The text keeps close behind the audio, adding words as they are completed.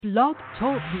Blog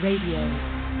Talk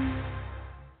Radio.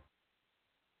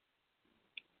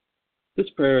 This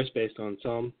prayer is based on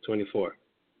Psalm 24.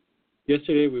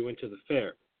 Yesterday we went to the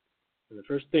fair, and the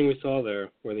first thing we saw there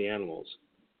were the animals.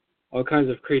 All kinds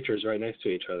of creatures right next to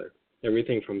each other.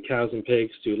 Everything from cows and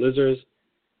pigs to lizards,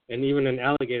 and even an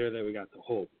alligator that we got to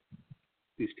hold.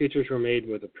 These creatures were made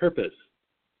with a purpose,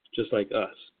 just like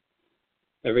us.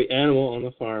 Every animal on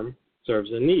the farm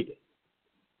serves a need.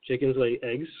 Chickens lay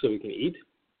eggs so we can eat.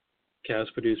 Cows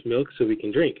produce milk so we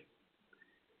can drink.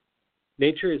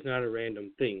 Nature is not a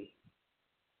random thing.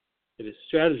 It is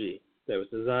strategy that was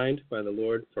designed by the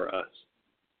Lord for us.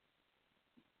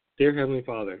 Dear Heavenly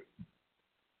Father,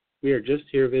 we are just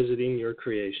here visiting your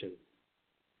creation,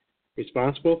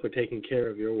 responsible for taking care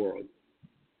of your world.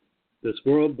 This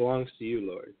world belongs to you,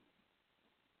 Lord.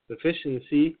 The fish in the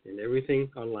sea and everything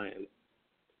on land.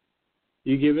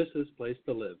 You give us this place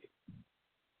to live.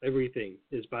 Everything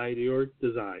is by your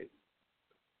design,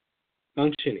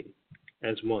 functioning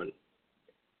as one,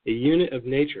 a unit of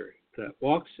nature that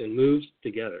walks and moves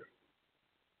together,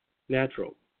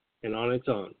 natural and on its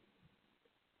own.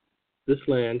 This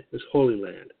land is holy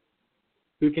land.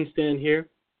 Who can stand here?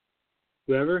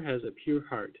 Whoever has a pure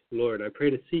heart, Lord, I pray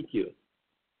to seek you.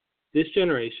 This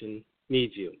generation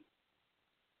needs you.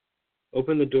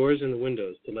 Open the doors and the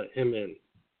windows to let him in,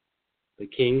 the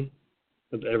King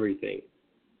of everything.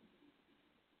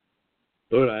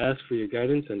 Lord, I ask for your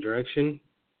guidance and direction.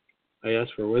 I ask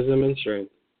for wisdom and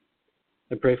strength.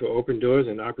 I pray for open doors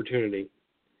and opportunity.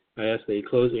 I ask that you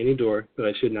close any door that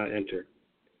I should not enter.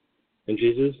 In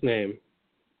Jesus' name,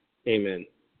 amen.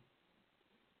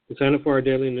 To sign up for our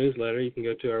daily newsletter, you can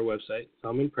go to our website,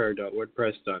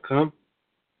 psalmandprayer.wordpress.com.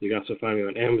 You can also find me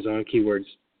on Amazon, keywords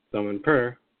Psalm and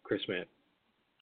Prayer, Chris Mann.